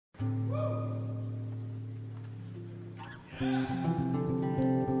Where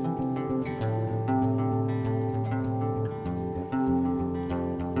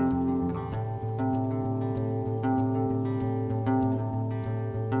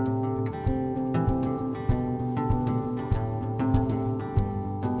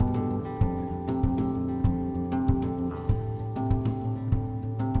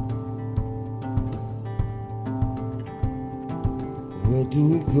do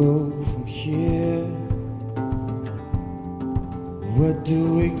we go from here? Where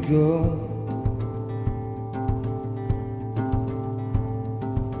do we go?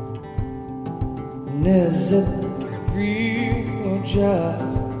 And is it real or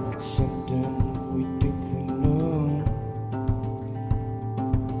just something we think we know?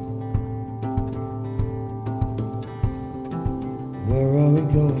 Where are we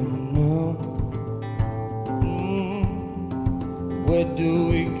going now? Where do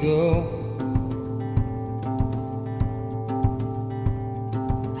we go?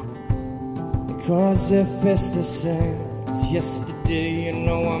 Because if it's the same as yesterday, you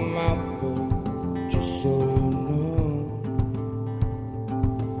know I'm out, but just so you know.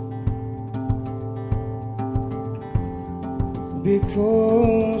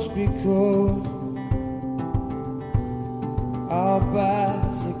 Because our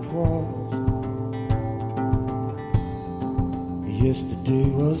paths are crossed. Yesterday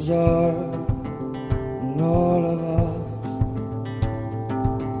was ours, and all of us,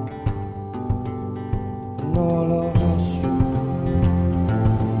 and all of us.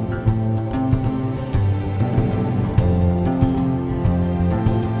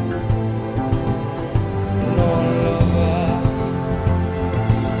 And all of us.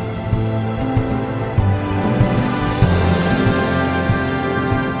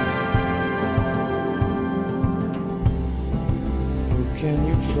 Who can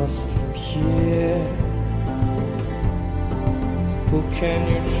you trust from here? Who can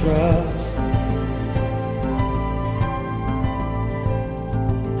you trust?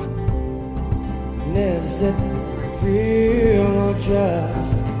 And is it real or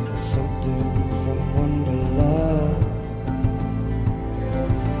just something from Wonderlust?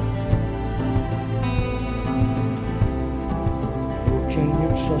 Who can you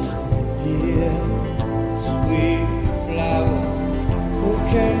trust, my dear? Sweet flower. Who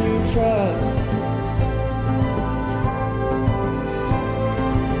can you trust?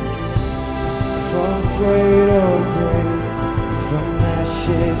 From cradle to grave, from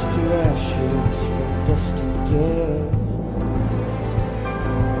ashes to ashes, from dust to dust.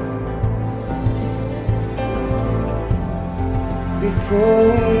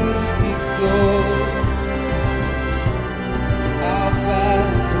 Because our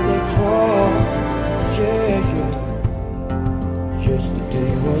paths they crossed, yeah.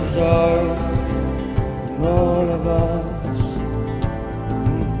 Yesterday was ours, and all of us.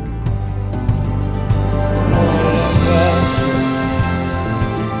 And all of us.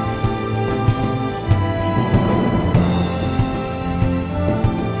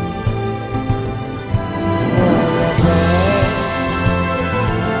 And all of us.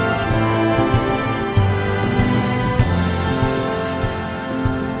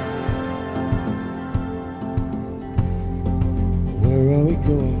 Where are we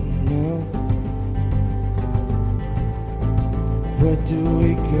going now? Where do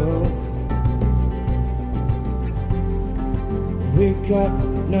we go? We got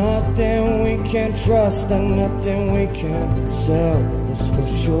nothing we can trust and nothing we can sell, that's for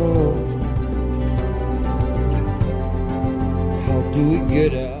sure. How do we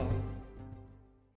get out?